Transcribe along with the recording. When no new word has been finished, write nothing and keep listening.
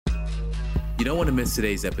You don't want to miss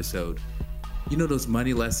today's episode. You know those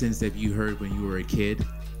money lessons that you heard when you were a kid?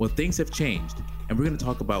 Well, things have changed, and we're going to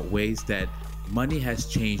talk about ways that money has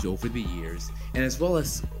changed over the years, and as well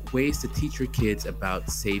as ways to teach your kids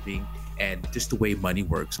about saving and just the way money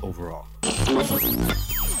works overall.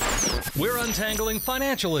 We're untangling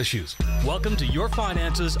financial issues. Welcome to Your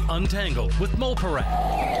Finances Untangled with Mo Paran.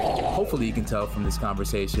 Hopefully you can tell from this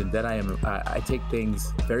conversation that I take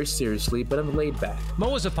things very seriously, but I'm laid back.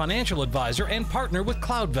 Mo is a financial advisor and partner with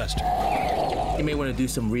CloudVestor. You may want to do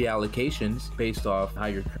some reallocations based off how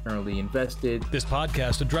you're currently invested. This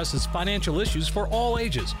podcast addresses financial issues for all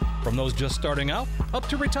ages, from those just starting out up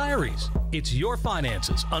to retirees. It's Your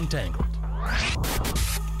Finances Untangled.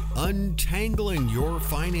 Untangling your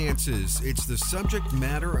finances. It's the subject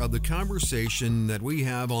matter of the conversation that we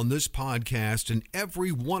have on this podcast, and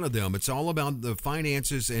every one of them. It's all about the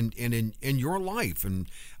finances and in your life. And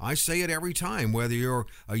I say it every time, whether you're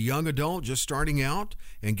a young adult just starting out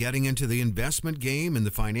and getting into the investment game and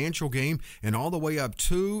the financial game, and all the way up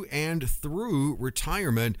to and through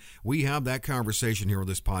retirement, we have that conversation here on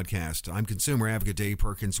this podcast. I'm consumer advocate Dave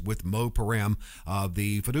Perkins with Mo Paran of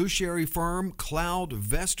the fiduciary firm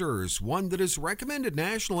CloudVestor, one that is recommended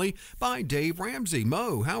nationally by Dave Ramsey.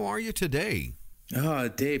 Mo, how are you today?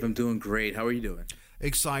 Dave, I'm doing great. How are you doing?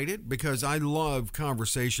 Excited, because I love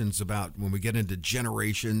conversations about when we get into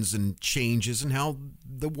generations and changes and how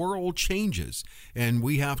the world changes, and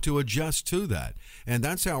we have to adjust to that. And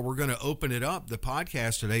that's how we're going to open it up, the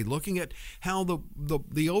podcast today, looking at how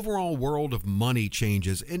the overall world of money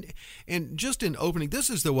changes. And just in opening, this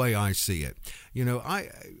is the way I see it. You know,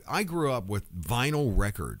 I grew up with vinyl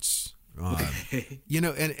records.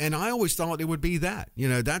 And I always thought it would be that.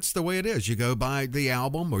 That's the way it is. You go buy the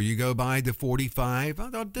album or you go buy the 45. I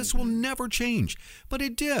thought this will never change. But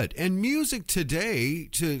it did. And music today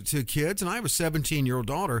to kids, and I have a 17-year-old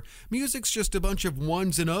daughter, music's just a bunch of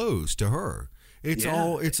ones and O's to her. It's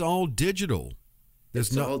all digital.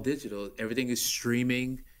 It's all digital. Everything is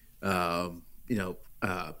streaming. I've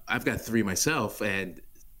got 3 myself, and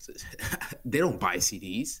they don't buy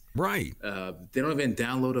CDs. Right. They don't even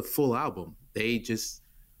download a full album. They just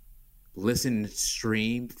listen and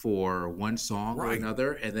stream for one song or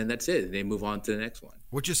another, and then that's it. They move on to the next one.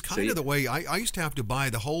 Which is kind of the way I used to have to buy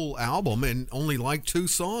the whole album and only like 2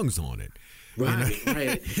 songs on it. Right,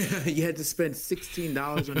 right. You had to spend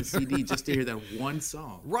 $16 on a CD just to hear that one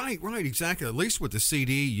song. Right, exactly. At least with the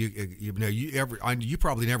CD, you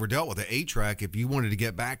probably never dealt with an 8-track. If you wanted to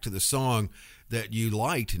get back to the song that you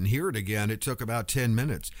liked and hear it again, it took about 10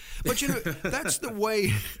 minutes. But that's the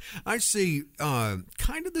way I see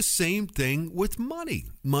kind of the same thing with money.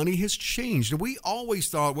 Money has changed. We always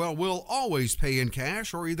thought, well, we'll always pay in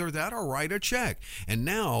cash, or either that or write a check. And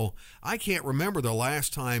now I can't remember the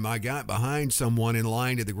last time I got behind someone in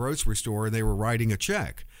line at the grocery store and they were writing a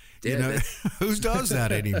check. Yeah, who does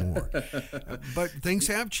that anymore? But things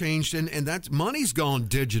have changed, and that's money's gone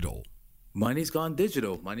digital. Money's gone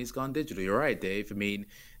digital. You're right, Dave. I mean,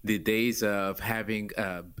 the days of having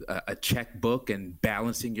a checkbook and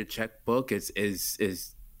balancing your checkbook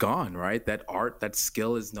is gone, right? That art, that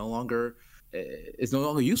skill is no longer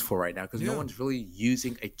useful right now, because no one's really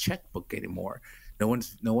using a checkbook anymore. No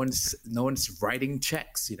one's writing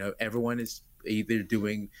checks. Everyone is either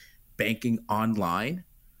doing banking online,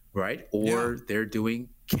 right, or they're doing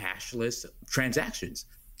cashless transactions,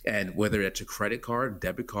 and whether it's a credit card,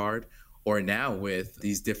 debit card, or now with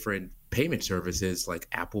these different payment services like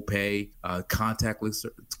Apple Pay, contactless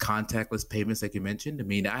payments, like you mentioned. I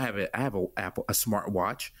mean, I have a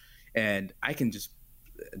smartwatch, and I can just,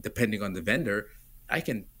 depending on the vendor, I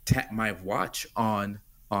can tap my watch on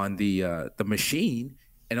the machine,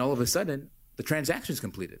 and all of a sudden the transaction is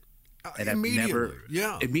completed. And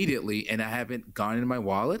immediately, and I haven't gone into my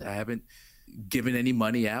wallet. I haven't given any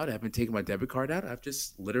money out. I haven't taken my debit card out. I've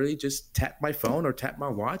just literally just tapped my phone or tapped my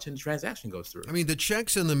watch, and the transaction goes through. I mean, the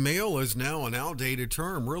checks in the mail is now an outdated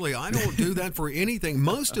term. Really, I don't do that for anything.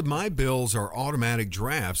 Most of my bills are automatic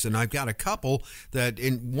drafts, and I've got a couple that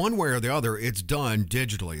in one way or the other, it's done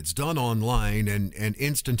digitally. It's done online and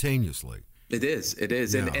instantaneously. It is,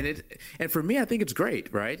 yeah. and for me, I think it's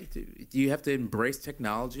great, right? You have to embrace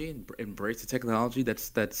technology and embrace the technology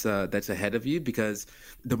that's ahead of you, because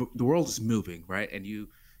the world is moving, right? And you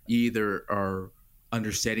either are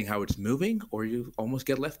understanding how it's moving, or you almost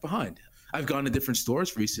get left behind. I've gone to different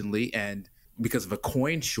stores recently, and because of a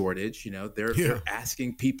coin shortage, they're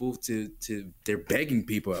asking people they're begging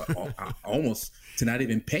people almost to not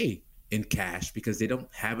even pay in cash, because they don't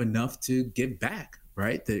have enough to give back.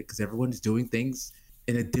 Right? Because everyone's doing things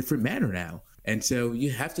in a different manner now. And so you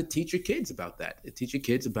have to teach your kids about that. Teach your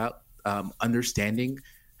kids about understanding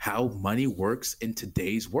how money works in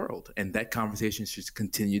today's world. And that conversation should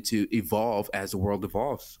continue to evolve as the world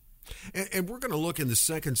evolves. And we're going to look in the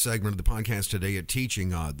second segment of the podcast today at teaching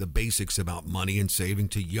the basics about money and saving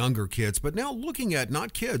to younger kids. But now looking at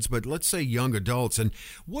not kids, but let's say young adults. And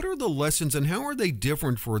what are the lessons and how are they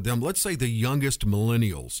different for them? Let's say the youngest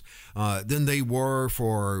millennials than they were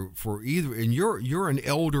for either. And you're an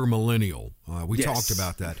elder millennial. We Yes. talked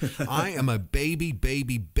about that. I am a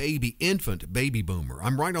infant baby boomer.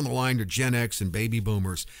 I'm right on the line to Gen X and baby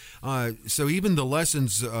boomers. So even the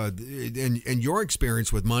lessons and your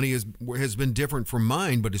experience with money has been different from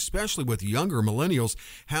mine, but especially with younger millennials.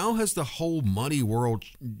 How has the whole money world,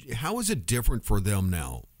 how is it different for them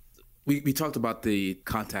now? We talked about the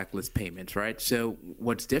contactless payments, right? So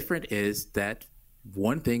what's different is that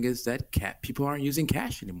one thing is that people aren't using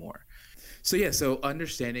cash anymore. So yeah, so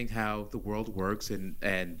understanding how the world works and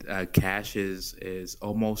cash is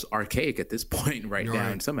almost archaic at this point right now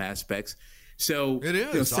in some aspects. So It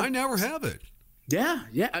is. I never have it. Yeah.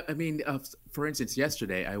 I mean, for instance,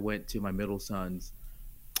 yesterday I went to my middle son's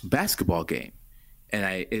basketball game, and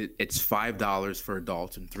it's $5 for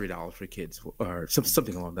adults and $3 for kids, or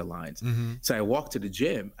something along that lines. Mm-hmm. So I walk to the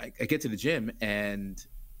gym. I get to the gym, and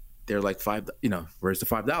they're like where's the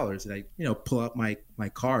 $5? And I pull out my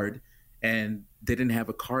card, and they didn't have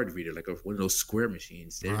a card reader, like one of those square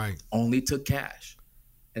machines. They only took cash.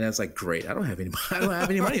 And I was like, great. I don't have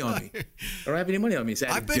any money on me. So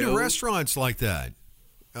I've been to restaurants like that,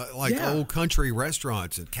 old country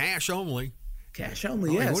restaurants and cash only. Cash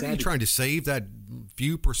only, yes. What are you trying to save that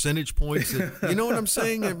few percentage points? You know what I'm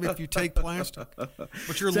saying? If you take plastic,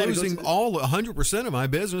 but you're losing 100% of my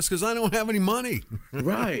business because I don't have any money.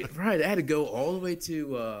 Right. I had to go all the way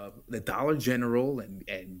to the Dollar General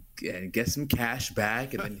and get some cash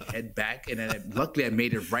back, and then head back. And then luckily I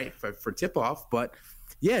made it right for tip off. But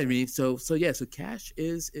yeah, I mean, so cash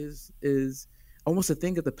is almost a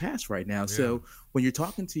thing of the past right now. Yeah. So when you're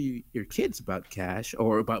talking to your kids about cash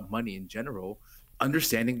or about money in general,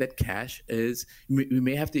 understanding that cash is, we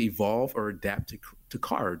may have to evolve or adapt to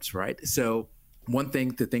cards, right? So one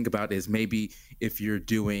thing to think about is maybe if you're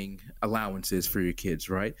doing allowances for your kids,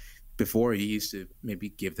 right? Before you used to maybe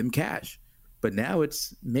give them cash, but now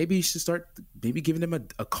it's maybe you should start maybe giving them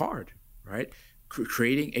a card, right?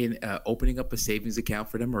 Creating opening up a savings account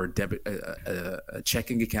for them or a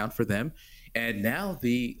checking account for them. And now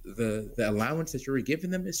the allowance that you're giving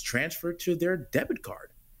them is transferred to their debit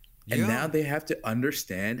card. And now they have to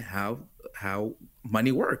understand how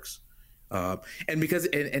money works. And because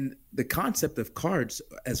and the concept of cards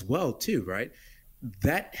as well too, right?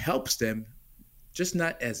 That helps them just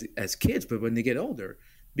not as kids, but when they get older,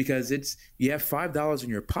 because you have $5 in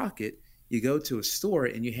your pocket. You go to a store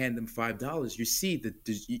and you hand them $5. You see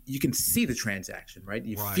you can see the transaction, right?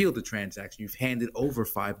 You feel the transaction. You've handed over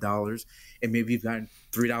 $5, and maybe you've gotten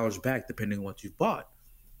 $3 back, depending on what you've bought.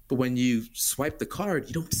 But when you swipe the card,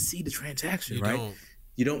 you don't see the transaction, right?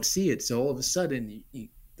 You don't see it. So all of a sudden,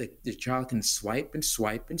 the child can swipe and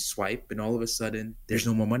swipe and swipe, and all of a sudden, there's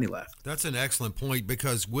no more money left. That's an excellent point,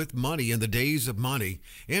 because with money, in the days of money,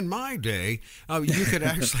 in my day, you could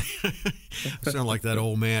actually sound like that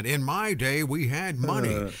old man. In my day, we had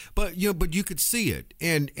money, but you could see it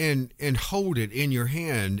and hold it in your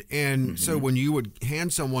hand, and so when you would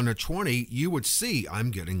hand someone a 20, you would see, I'm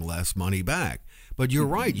getting less money back. But you're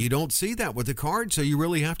right, you don't see that with the card, so you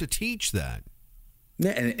really have to teach that.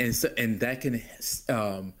 Yeah, and that can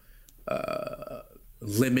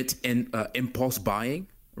limit impulse buying,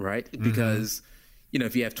 right? Because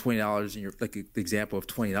if you have $20 in your, like the example of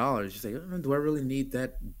 $20, you say, do I really need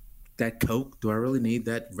that Coke? Do I really need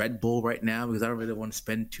that Red Bull right now? Because I don't really want to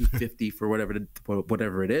spend $2.50 for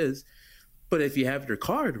whatever it is. But if you have your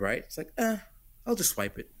card, right, it's like, I'll just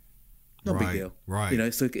swipe it. No big deal,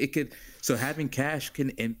 right? So having cash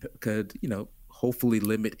could hopefully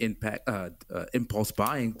limit impulse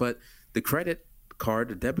buying, but the credit card,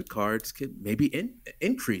 the debit cards could maybe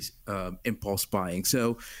increase impulse buying.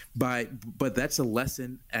 So but that's a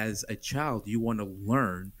lesson as a child you want to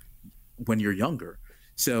learn when you're younger.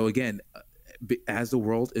 So again, as the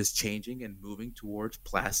world is changing and moving towards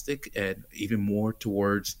plastic and even more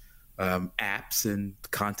towards apps and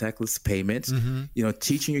contactless payments,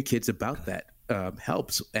 teaching your kids about that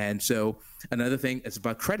helps. And so another thing is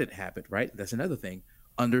about credit habit, right? That's another thing,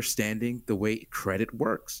 understanding the way credit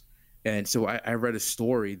works. And so I read a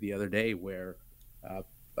story the other day where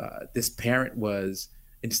this parent was,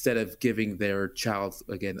 instead of giving their child,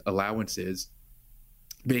 again, allowances,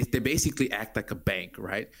 they basically act like a bank,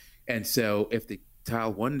 right? And so if the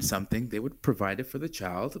child wanted something, they would provide it for the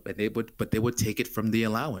child, but they would take it from the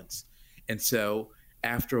allowance. And so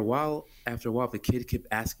after a while, if the kid kept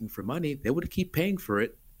asking for money, they would keep paying for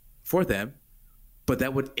it for them, but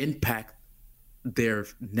that would impact their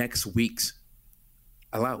next week's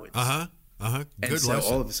allowance. Good And so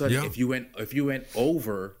lesson. all of a sudden, Yeah. if you went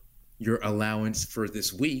over your allowance for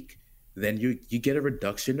this week, then you get a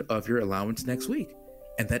reduction of your allowance next week.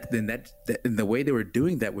 And and the way they were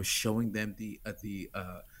doing that was showing them the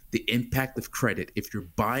impact of credit. If you're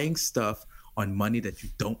buying stuff on money that you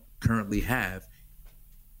don't currently have,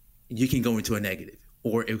 you can go into a negative,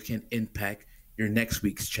 or it can impact your next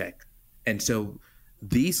week's check. And so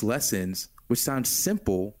these lessons, which sound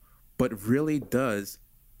simple, but really does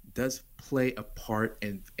play a part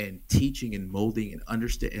in teaching and molding and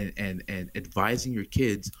understand and advising your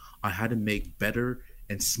kids on how to make better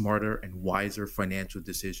and smarter and wiser financial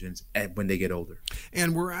decisions when they get older.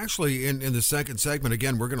 And we're actually in the second segment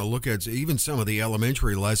again. We're going to look at even some of the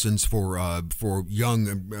elementary lessons for young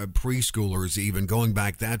preschoolers, even going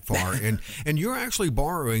back that far. and you're actually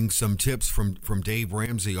borrowing some tips from Dave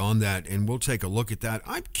Ramsey on that, and we'll take a look at that.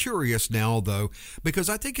 I'm curious now though, because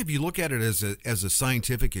I think if you look at it as a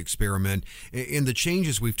scientific experiment, in the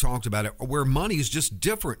changes we've talked about it, where money is just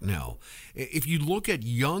different now. If you look at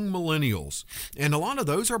young millennials, and a lot of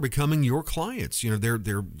those are becoming your clients. You know,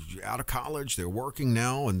 they're out of college, they're working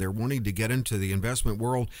now, and they're wanting to get into the investment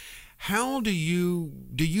world. How do you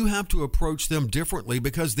have to approach them differently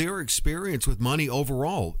because their experience with money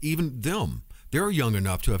overall, even them, they're young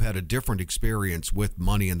enough to have had a different experience with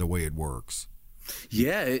money and the way it works?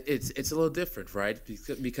 Yeah, it's a little different, right?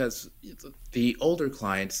 Because the older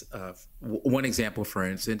clients, one example, for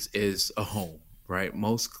instance, is a home, right?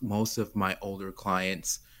 Most of my older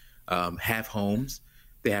clients have homes.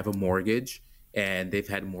 They have a mortgage, and they've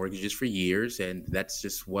had mortgages for years, and that's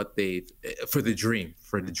just what for the dream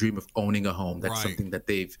of owning a home. That's right. Something that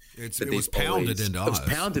it was pounded into us. It was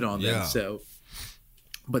pounded on them. So,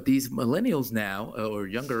 but these millennials now, or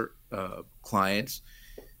younger clients,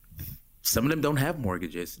 some of them don't have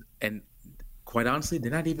mortgages, and quite honestly,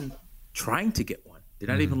 they're not even trying to get one. They're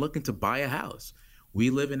not even looking to buy a house.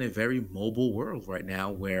 We live in a very mobile world right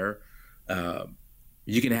now where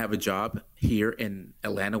you can have a job here in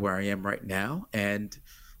Atlanta, where I am right now, and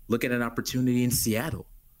look at an opportunity in Seattle.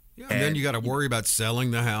 Yeah, and then you got to worry about selling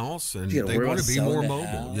the house, and they want to be more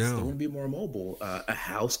mobile. Yeah, they want to be more mobile. A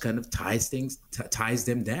house kind of ties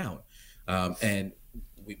them down, and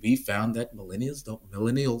we found that millennials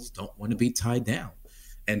don't want to be tied down,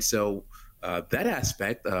 and so that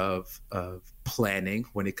aspect of planning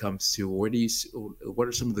when it comes to what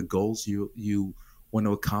are some of the goals you want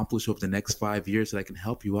to accomplish over the next 5 years that I can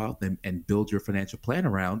help you out and build your financial plan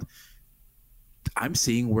around. I'm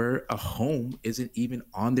seeing where a home isn't even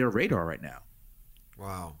on their radar right now.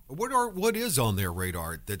 Wow. What is on their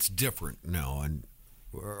radar that's different now? And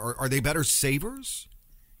are they better savers?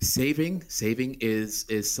 Saving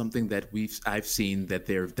is something that I've seen that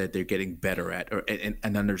they're getting better at,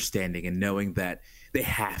 and understanding and knowing that they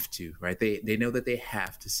have to, right? They know that they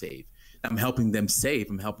have to save. I'm helping them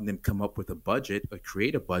save. I'm helping them come up with a budget or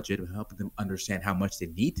create a budget. I'm helping them understand how much they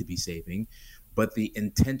need to be saving. But the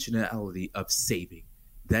intentionality of saving,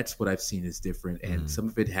 that's what I've seen is different. And some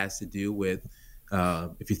of it has to do with,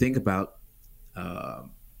 if you think about a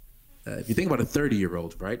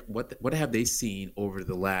 30-year-old, right? What have they seen over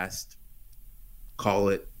the last, call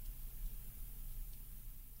it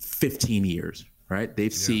 15 years, right?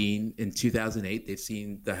 They've seen in 2008, they've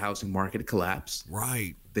seen the housing market collapse.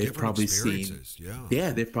 Right. They've probably seen,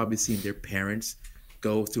 they've probably seen their parents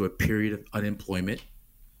go through a period of unemployment.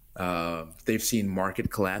 They've seen market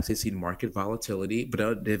collapse. They've seen market volatility,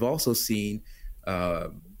 but they've also seen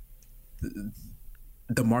the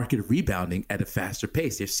market rebounding at a faster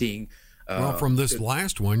pace. They're seeing from this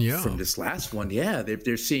last one,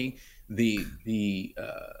 they're seeing the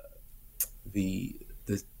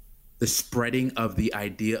spreading of the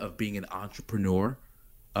idea of being an entrepreneur,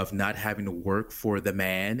 of not having to work for the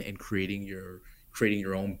man and creating your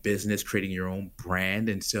own business, creating your own brand.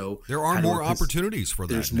 And so there are more opportunities for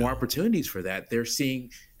that. There's more opportunities for that. They're seeing,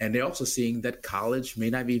 and they're also seeing that college may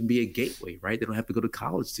not even be a gateway, right? They don't have to go to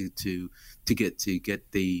college to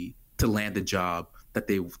land a job that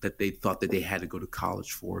they thought that they had to go to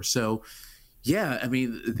college for. So yeah, I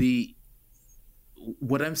mean,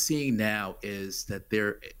 what I'm seeing now is that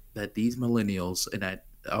these millennials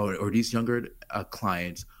or these younger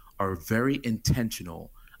clients are very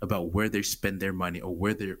intentional about where they spend their money or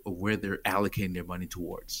where they're allocating their money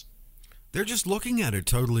towards. They're just looking at it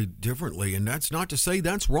totally differently, and that's not to say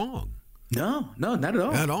that's wrong. No, not at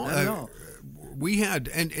all. Not at all. We had,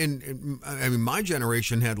 and I mean, my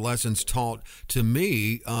generation had lessons taught to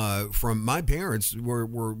me from my parents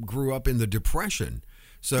grew up in the Depression.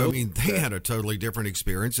 So, I mean, they had a totally different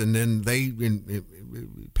experience, and then they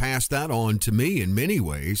passed that on to me in many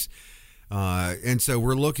ways. And so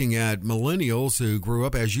we're looking at millennials who grew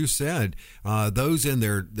up, as you said, those in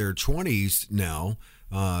their 20s now.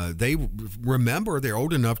 They remember, they're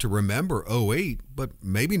old enough to remember '08, but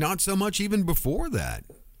maybe not so much even before that.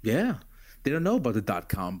 Yeah. They don't know about the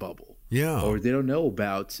dot-com bubble. Yeah. Or they don't know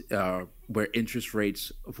about where interest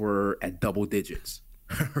rates were at double digits.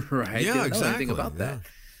 Right? Yeah, they don't exactly. know anything about that.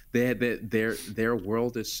 They had their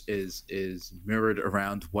world is mirrored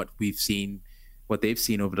around what they've seen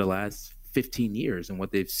over the last 15 years. And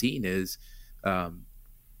what they've seen is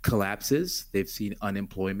collapses. They've seen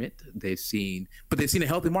unemployment. They've seen a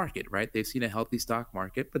healthy market, right? They've seen a healthy stock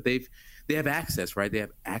market, but they have access, right? They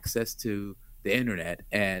have access to the internet.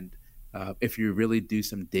 And if you really do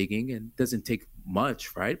some digging, and it doesn't take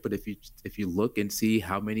much, right? But if you look and see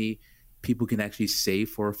how many people can actually save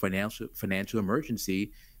for a financial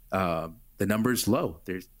emergency, the number is low.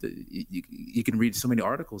 You can read so many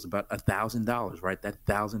articles about $1,000, right? That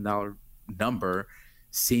 $1,000 number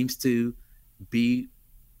seems to be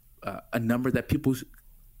a number that people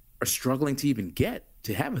are struggling to even get,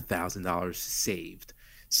 to have $1,000 saved.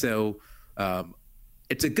 So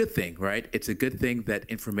it's a good thing, right? It's a good thing that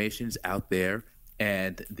information is out there,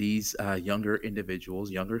 and these younger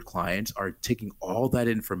individuals, younger clients, are taking all that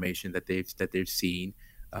information that they've seen,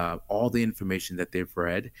 all the information that they've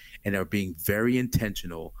read, and are being very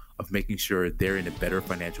intentional of making sure they're in a better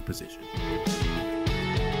financial position.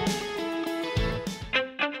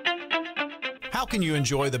 How can you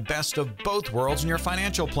enjoy the best of both worlds in your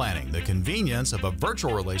financial planning? The convenience of a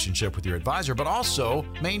virtual relationship with your advisor, but also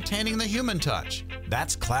maintaining the human touch.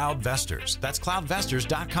 That's CloudVestors. That's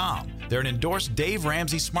CloudVestors.com. They're an endorsed Dave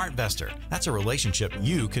Ramsey SmartVestor. That's a relationship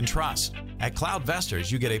you can trust. At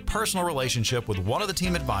CloudVestors, you get a personal relationship with one of the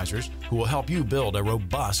team advisors who will help you build a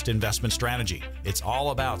robust investment strategy. It's all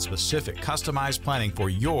about specific, customized planning for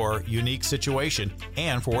your unique situation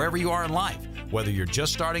and for wherever you are in life, whether you're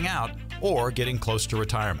just starting out or getting close to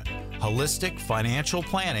retirement. Holistic financial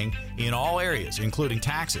planning in all areas, including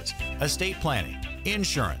taxes, estate planning,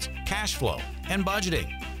 insurance, cash flow, and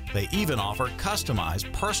budgeting. They even offer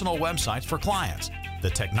customized personal websites for clients.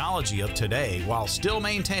 The technology of today while still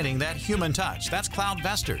maintaining that human touch. That's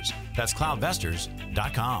CloudVestors. That's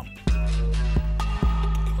CloudVestors.com.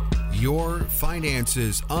 Your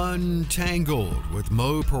finances untangled with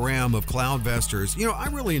Mo Param of CloudVestors. You know, I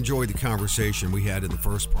really enjoyed the conversation we had in the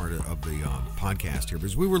first part of the podcast here,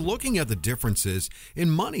 because we were looking at the differences in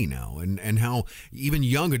money now, and how even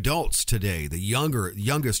young adults today, the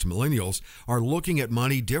youngest millennials, are looking at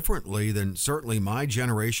money differently than certainly my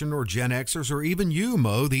generation or Gen Xers, or even you,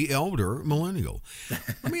 Mo, the elder millennial.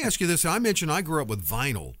 Let me ask you this. I mentioned I grew up with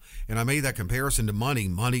vinyl, and I made that comparison to money.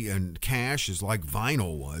 Money and cash is like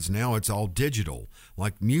vinyl was. Now it's all digital,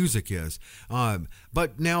 like music is.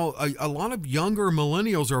 But now a lot of younger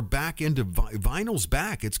millennials are back into vinyl's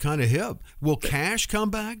back. It's kind of hip. Will cash come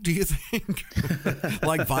back, do you think?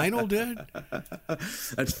 Like vinyl did?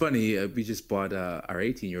 That's funny. We just bought our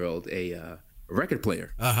 18-year-old a record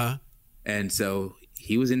player. Uh-huh. And so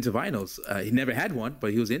he was into vinyls. He never had one,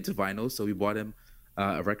 but he was into vinyls. So we bought him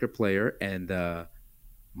a record player, and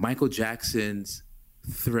Michael Jackson's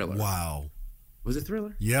Thriller. Wow. Was it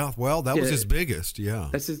Thriller? Yeah, well, that was his biggest, yeah.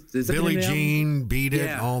 That's his, Billie Jean, Beat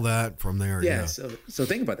It, all that from there, yeah. So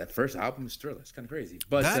think about that. First album is Thriller. It's kind of crazy.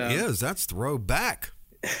 But that's throwback.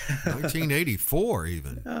 1984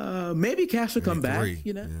 even. Maybe cash will come back,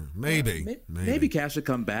 you know. Yeah. Maybe cash will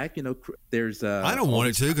come back, you know. There's I don't want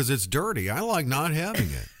it to, because it's dirty. I like not having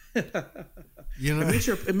it. You know,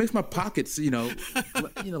 it makes my pockets, you know,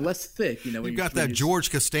 less thick. You know, you've got that George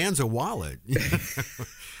Costanza wallet.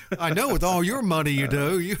 I know, with all your money you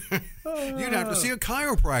do, you'd have to see a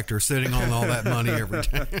chiropractor sitting on all that money every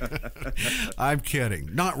day. I'm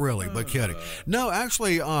kidding. Not really, but kidding. No,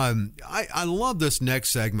 actually, I love this next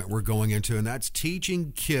segment we're going into, and that's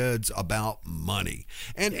teaching kids about money.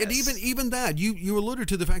 And even that, you alluded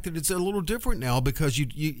to the fact that it's a little different now, because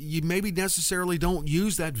you maybe necessarily don't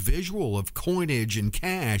use that visual of coinage and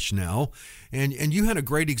cash now. And you had a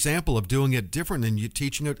great example of doing it different, and you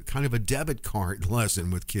teaching it kind of a debit card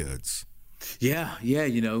lesson with kids. Yeah,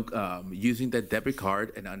 you know, using that debit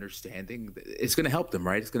card and understanding, it's going to help them,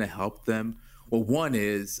 right? It's going to help them. Well, one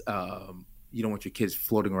is you don't want your kids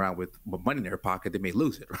floating around with money in their pocket. They may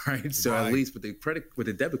lose it, right? So at least with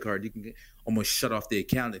the debit card, you can almost shut off the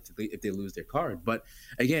account if they lose their card. But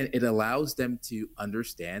again, it allows them to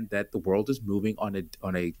understand that the world is moving on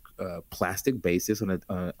a plastic basis, on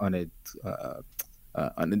a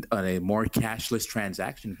more cashless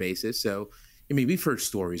transaction basis. So, I mean, we've heard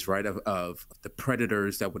stories, right, of the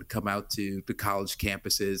predators that would come out to the college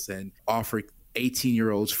campuses and offer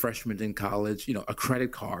 18-year-olds, freshmen in college, a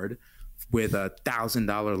credit card with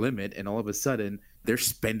 $1,000 limit, and all of a sudden they're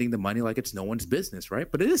spending the money like it's no one's business, right?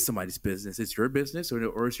 But it is somebody's business. It's your business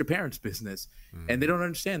or it's your parents' business. And they don't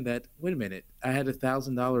understand that, wait a minute, I had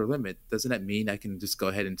 $1,000 limit. Doesn't that mean I can just go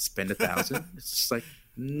ahead and spend $1,000? It's just like,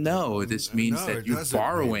 no, this means that you're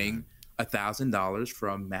borrowing $1,000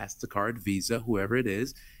 from MasterCard, Visa, whoever it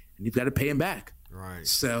is, and you've got to pay them back. Right.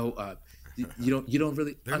 So you don't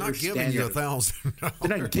really They're not understand giving you $1,000.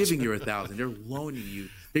 They're not giving you $1,000. They're loaning you.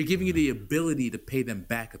 They're giving you the ability to pay them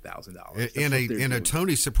back $1,000 in a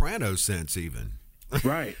Tony Soprano sense, even.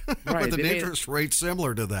 Right. With an interest rate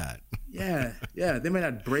similar to that. Yeah. They may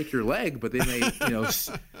not break your leg, but they may,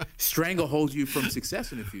 stranglehold you from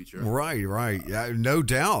success in the future. Right. Yeah, no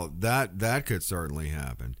doubt that could certainly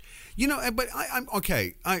happen. But I'm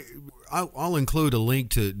okay. I'll include a link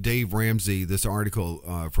to Dave Ramsey, this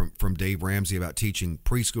article from Dave Ramsey about teaching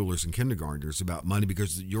preschoolers and kindergartners about money,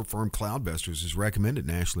 because your firm CloudVestors is recommended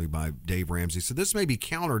nationally by Dave Ramsey. So this may be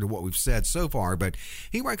counter to what we've said so far, but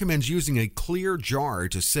he recommends using a clear jar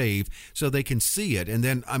to save so they can see it. And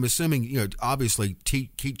then I'm assuming, obviously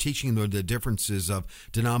keep teaching them the differences of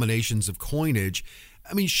denominations of coinage.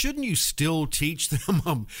 I mean, shouldn't you still teach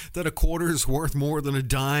them that a quarter is worth more than a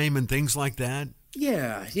dime and things like that?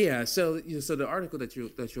 Yeah. So the article that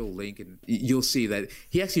you'll link, and you'll see that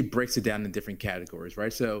he actually breaks it down in different categories,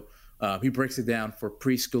 right? So he breaks it down for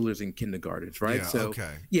preschoolers and kindergartens, right? So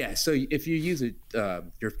if you use it,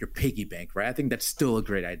 your piggy bank, right? I think that's still a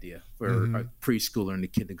great idea for a preschooler and a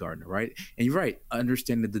kindergartner, right? And you're right,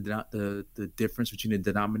 understanding the difference between the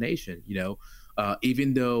denomination.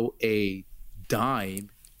 Even though a dime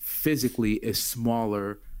physically is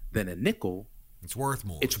smaller than a nickel, it's worth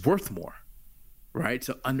more. Right?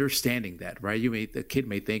 So understanding that, right? The kid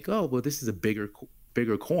may think, oh, well, this is a bigger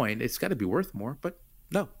coin, it's got to be worth more, but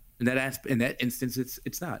no, in that instance,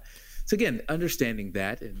 it's not. So again, understanding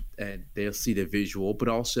that, and they'll see the visual, but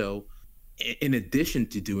also in addition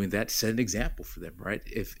to doing that, set an example for them, right?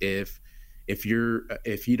 If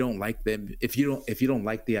you don't like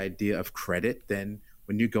the idea of credit, then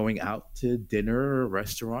when you're going out to dinner or a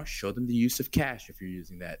restaurant, show them the use of cash if you're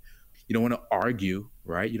using that. You don't want to argue,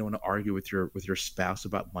 right? You don't want to argue with your spouse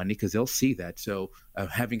about money, because they'll see that. So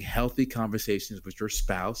having healthy conversations with your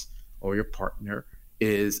spouse or your partner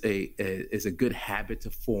is a good habit to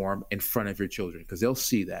form in front of your children, because they'll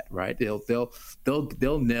see that, right? They'll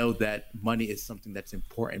know that money is something that's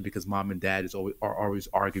important, because mom and dad are always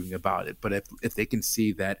arguing about it. But if they can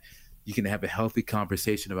see that you can have a healthy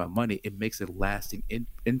conversation about money, it makes a lasting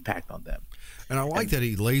impact on them. And I like that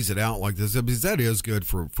he lays it out like this, because that is good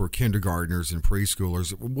for kindergartners and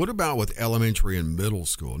preschoolers. What about with elementary and middle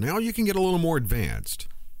school? Now you can get a little more advanced.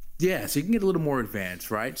 Yeah, so you can get a little more advanced,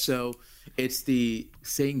 right? So it's the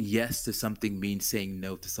saying yes to something means saying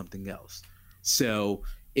no to something else. So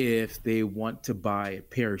if they want to buy a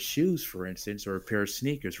pair of shoes, for instance, or a pair of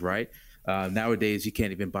sneakers, right? Nowadays, you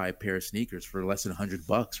can't even buy a pair of sneakers for less than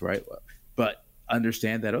 $100, right? But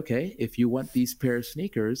understand that, okay, if you want these pair of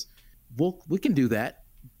sneakers, we can do that,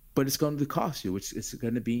 but it's going to cost you, which it's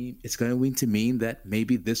going to mean that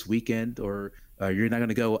maybe this weekend or you're not going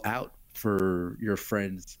to go out for your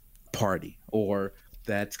friend's party, or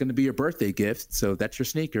that's going to be your birthday gift. So that's your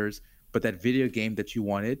sneakers, but that video game that you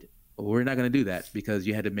wanted, we're not going to do that because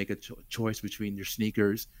you had to make a choice between your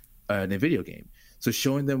sneakers and a video game. So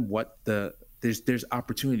showing them what there's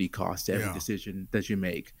opportunity cost to every decision that you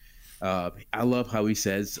make. I love how he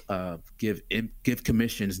says, give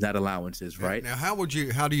commissions, not allowances, right? Now, how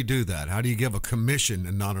do you do that? How do you give a commission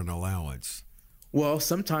and not an allowance? Well,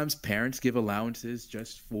 sometimes parents give allowances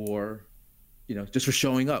just for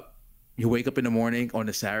showing up. You wake up in the morning on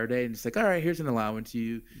a Saturday and it's like, all right, here's an allowance.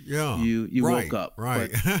 You woke up.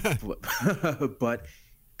 Right. But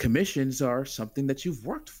commissions are something that you've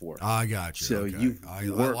worked for. I got you. So you've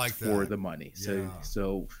worked for the money.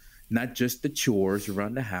 So not just the chores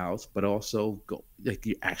around the house, but also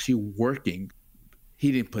you're actually working.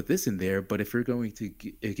 He didn't put this in there, but if you're going to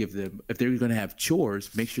give them, if they're going to have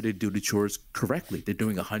chores, make sure they do the chores correctly. They're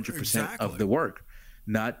doing 100% of the work,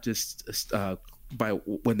 not just by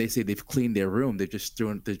when they say they've cleaned their room, they're just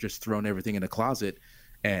thrown everything in a closet,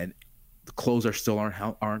 and the clothes aren't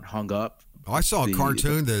hung up. I saw a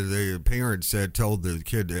cartoon that the parent told the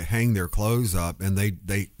kid to hang their clothes up, and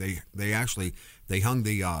they actually hung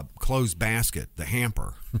the clothes basket, the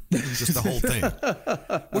hamper, just the whole thing,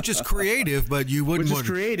 which is creative, but you wouldn't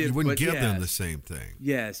give them the same thing.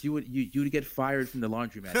 Yes, you would get fired from the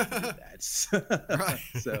laundromat if you did that.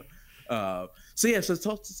 Right.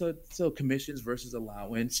 So commissions versus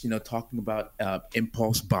allowance, talking about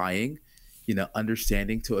impulse buying,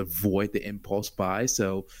 understanding to avoid the impulse buy.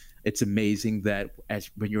 So it's amazing that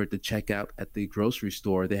when you're at the checkout at the grocery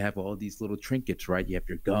store, they have all these little trinkets, right? You have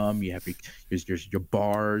your gum, you have your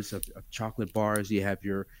bars of chocolate bars, you have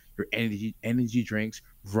your energy drinks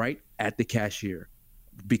right at the cashier,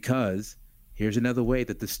 because here's another way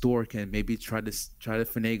that the store can maybe try to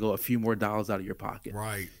finagle a few more dollars out of your pocket.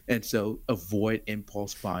 Right. And so avoid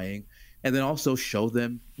impulse buying, and then also show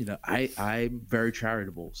them, I'm very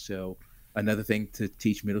charitable. So another thing to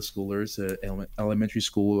teach middle schoolers, elementary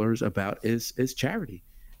schoolers about is charity,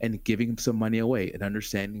 and giving them some money away, and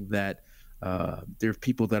understanding that there are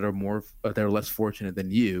people that are less fortunate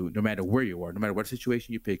than you, no matter where you are, no matter what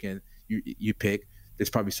situation you pick. There's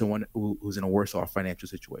probably someone who's in a worse off financial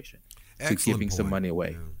situation. Excellent so giving point. some money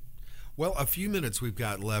away. Yeah. Well, a few minutes we've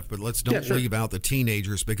got left, but let's don't leave out the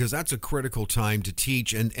teenagers, because that's a critical time to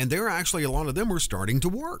teach. And they're actually, a lot of them are starting to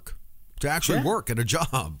work at a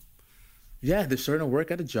job. Yeah, they're starting to work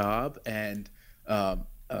at a job, and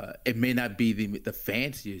it may not be the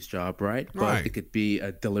fanciest job, right? But it could be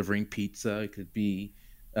delivering pizza. It could be,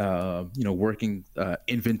 working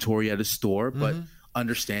inventory at a store, but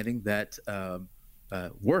understanding that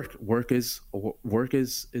work is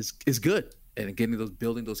good, and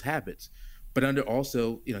building those habits. But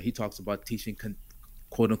he talks about teaching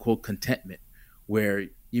quote unquote contentment, where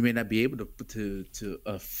you may not be able to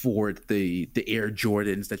afford the Air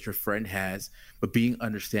Jordans that your friend has, but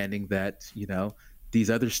understanding that these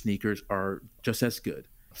other sneakers are just as good.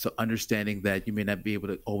 So understanding that you may not be able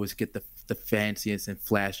to always get the fanciest and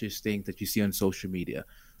flashiest things that you see on social media.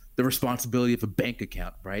 The responsibility of a bank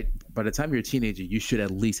account, right? By the time you're a teenager, you should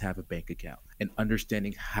at least have a bank account, and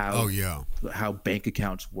understanding how bank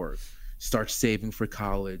accounts work. Start saving for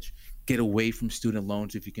college. Get away from student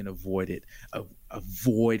loans if you can avoid it.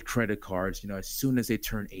 Avoid credit cards. As soon as they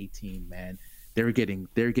turn 18, man, they're getting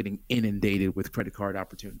inundated with credit card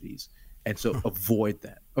opportunities, and so avoid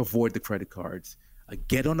that. Avoid the credit cards.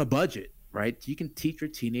 Get on a budget, right? You can teach your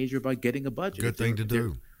teenager about getting a budget. Good thing to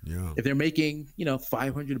do. Yeah. If they're making,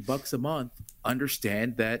 $500 a month,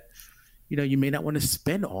 understand that, you may not want to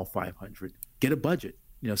spend all $500. Get a budget.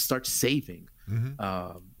 Start saving.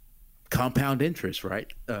 Compound interest,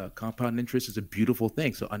 right? Compound interest is a beautiful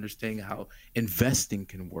thing. So understanding how investing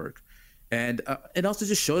can work, and also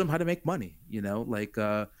just show them how to make money. They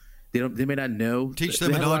may not know. Teach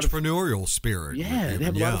them an entrepreneurial spirit. Yeah, they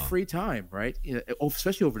have a lot of free time, right?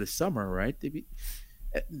 Especially over the summer, right?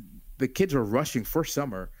 The kids are rushing for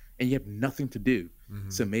summer, and you have nothing to do.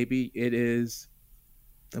 So maybe it is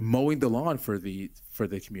mowing the lawn for the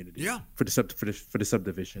community. Yeah, for the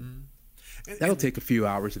subdivision. That'll take a few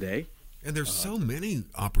hours a day. And there's so many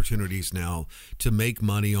opportunities now to make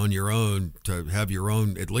money on your own, to have your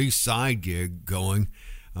own at least side gig going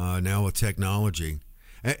now with technology.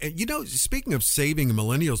 Speaking of saving and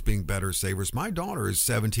millennials being better savers, my daughter is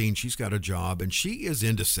 17. She's got a job, and she is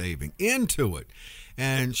into it.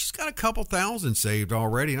 And she's got a couple thousand saved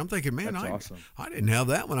already. And I'm thinking, man, awesome. I didn't have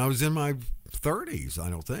that when I was in my 30s, I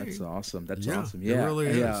don't think. That's awesome. That's awesome. Yeah, it really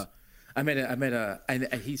is. I met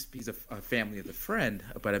and he's a family of a friend,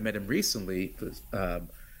 but I met him recently.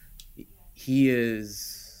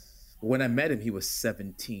 When I met him, he was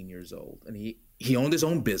 17 years old, and he owned his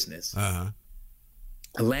own business, a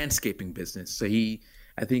landscaping business. So I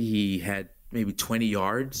think he had maybe 20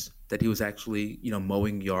 yards that he was actually,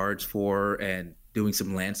 mowing yards for and doing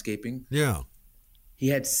some landscaping. Yeah. He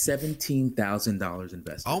had $17,000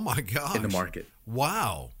 invested. Oh my gosh. In the market.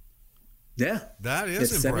 Wow. Yeah, that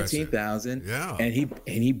is impressive. 17,000. Yeah, and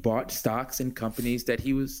he bought stocks in companies that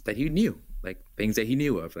he knew, like things that he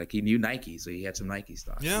knew of. Like he knew Nike, so he had some Nike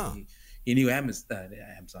stocks. Yeah, he knew Amazon.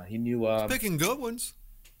 He knew picking good ones.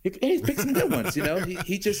 He picked some good ones.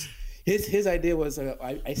 He just his idea was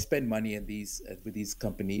I spend money in with these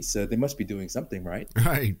companies, so they must be doing something right.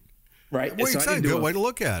 Right. Right. Well, it's a good way to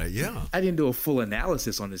look at it. Yeah. I didn't do a full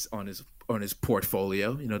analysis on his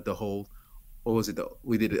portfolio. The whole. What was it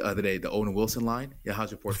we did the other day? The Owen Wilson line? Yeah,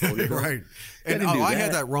 how's your portfolio? Right. And I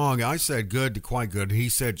had that wrong. I said good to quite good. He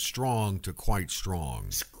said strong to quite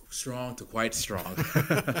strong. Strong to quite strong.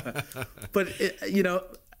 But,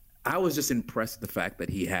 I was just impressed with the fact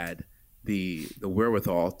that he had the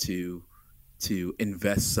wherewithal to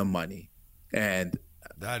invest some money. And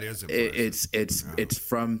that is impressive. It's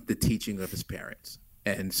from the teaching of his parents.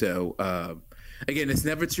 And so, again, it's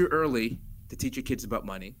never too early to teach your kids about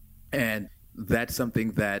money. And that's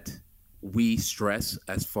something that we stress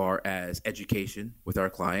as far as education with our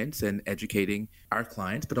clients and educating our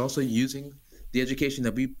clients, but also using the education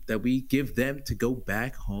that we give them to go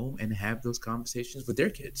back home and have those conversations with their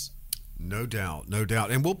kids. No doubt, no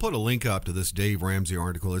doubt. And we'll put a link up to this Dave Ramsey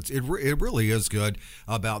article. It really is good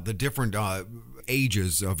about the different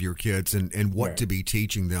ages of your kids and what to be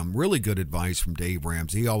teaching them. Really good advice from Dave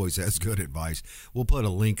Ramsey. He always has good advice. We'll put a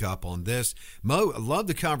link up on this. Mo, I love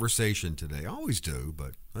the conversation today. I always do,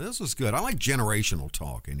 but this was good. I like generational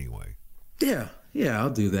talk anyway. Yeah,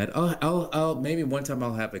 I'll do that. I'll maybe one time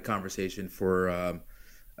I'll have a conversation for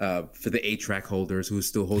the 8-track holders who are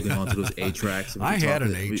still holding on to those 8-tracks. I had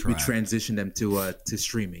an 8-track. We transitioned them to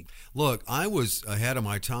streaming. Look, I was ahead of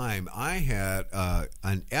my time. I had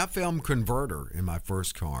an FM converter in my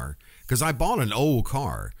first car because I bought an old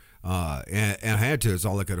car and I had to. It's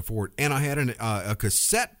all I could afford. And I had a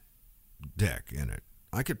cassette deck in it.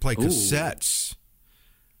 I could play cassettes.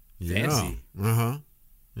 Yeah. Fancy. Uh-huh.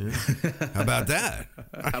 Yeah. How about that?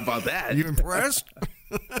 How about that? You impressed?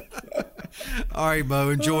 All right, Mo,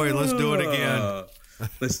 enjoy. Let's do it again.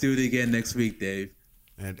 Let's do it again next week, Dave.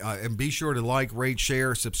 And be sure to like, rate,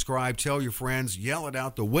 share, subscribe, tell your friends, yell it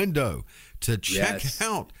out the window to check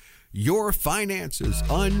out Your Finances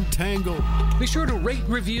Untangled. Be sure to rate,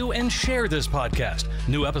 review, and share this podcast.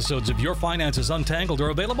 New episodes of Your Finances Untangled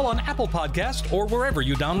are available on Apple Podcasts or wherever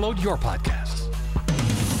you download your podcasts.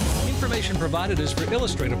 Information provided is for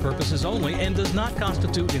illustrative purposes only and does not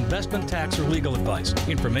constitute investment, tax, or legal advice.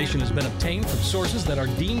 Information has been obtained from sources that are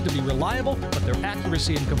deemed to be reliable, but their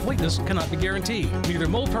accuracy and completeness cannot be guaranteed. Neither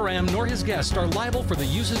Mo Param nor his guests are liable for the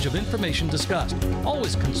usage of information discussed.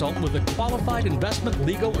 Always consult with a qualified investment,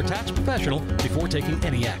 legal, or tax professional before taking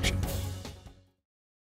any action.